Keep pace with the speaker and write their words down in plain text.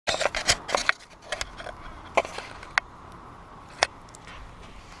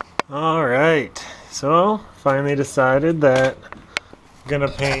Alright, so finally decided that I'm gonna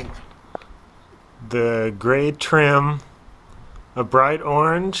paint the gray trim a bright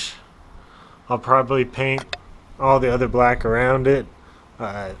orange. I'll probably paint all the other black around it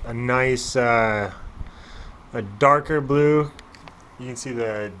a nice a darker blue. You can see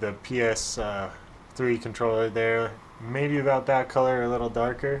the PS3 controller there, maybe about that color, a little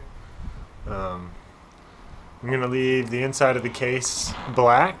darker. I'm going to leave the inside of the case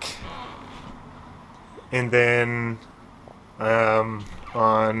black, and then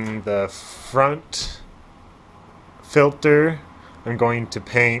on the front filter I'm going to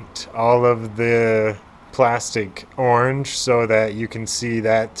paint all of the plastic orange so that you can see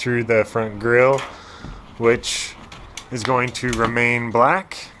that through the front grille, which is going to remain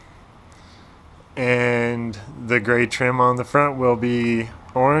black, and the gray trim on the front will be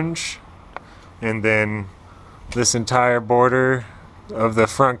orange. And then this entire border of the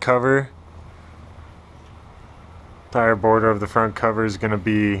front cover is going to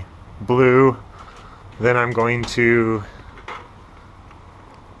be blue. Then I'm going to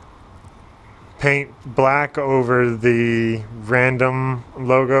paint black over the random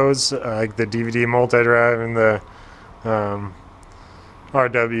logos, like the DVD multi-drive and the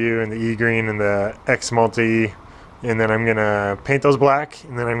RW and the E-Green and the X multi. And then I'm gonna paint those black,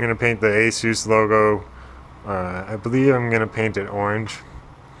 and then I'm gonna paint the Asus logo. I believe I'm gonna paint it orange.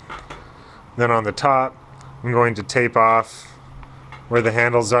 Then on the top, I'm going to tape off where the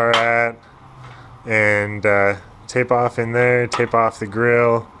handles are at, and tape off in there, tape off the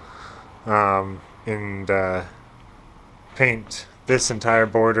grill, and paint this entire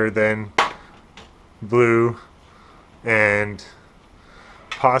border then blue, and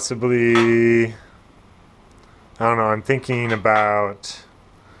possibly, I don't know, I'm thinking about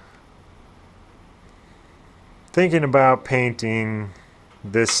painting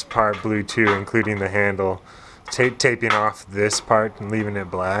this part blue too, including the handle, taping off this part and leaving it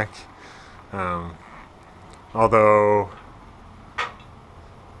black. Although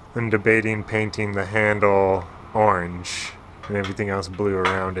I'm debating painting the handle orange and everything else blue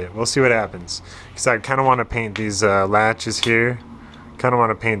around it. We'll see what happens, because I kind of want to paint these latches here, kind of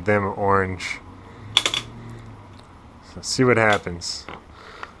want to paint them orange. So see what happens.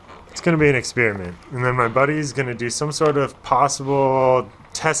 It's going to be an experiment. And then my buddy's going to do some sort of possible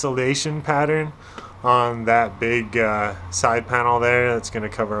tessellation pattern on that big side panel there. That's going to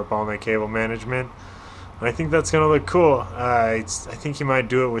cover up all my cable management. And I think that's going to look cool. I think he might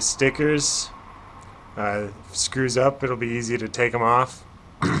do it with stickers. If it screws up, it'll be easy to take them off.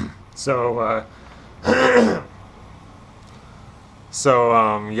 So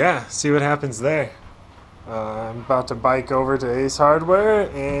yeah, see what happens there. I'm about to bike over to Ace Hardware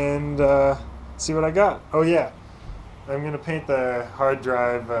and see what I got. Oh yeah, I'm going to paint the hard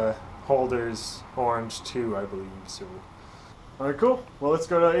drive holders orange too, I believe. So, alright, cool. Well, let's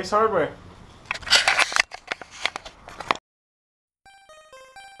go to Ace Hardware.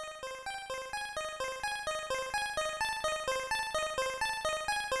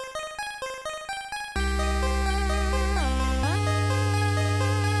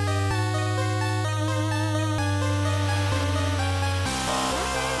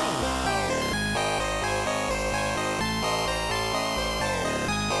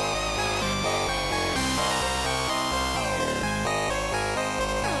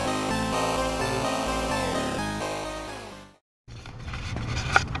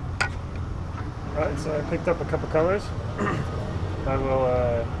 Alright, so I picked up a couple colors. I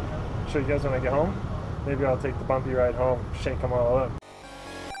will show you guys when I get home. Maybe I'll take the bumpy ride home, shake them all up.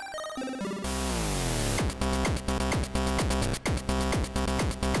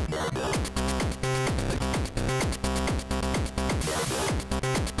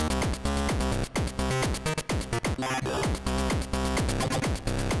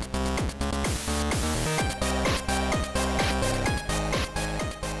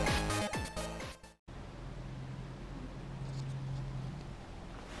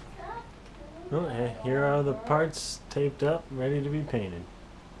 Oh, here are the parts taped up, ready to be painted.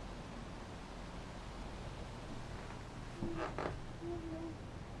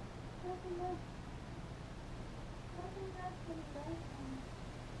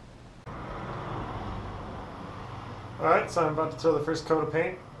 Alright, so I'm about to throw the first coat of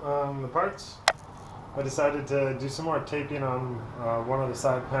paint on the parts. I decided to do some more taping on one of the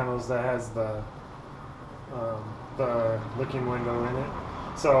side panels that has the looking window in it.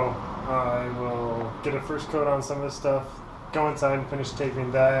 So I will get a first coat on some of this stuff, go inside and finish taping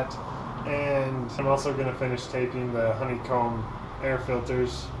that, and I'm also going to finish taping the honeycomb air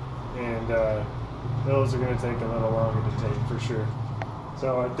filters, and those are going to take a little longer to tape for sure.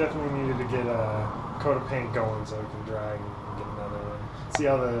 So I definitely needed to get a coat of paint going so I can dry and get another one. See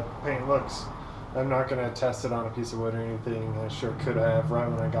how the paint looks. I'm not going to test it on a piece of wood or anything. I sure could have right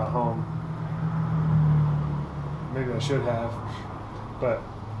when I got home. Maybe I should have. But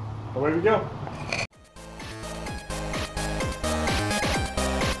away we go.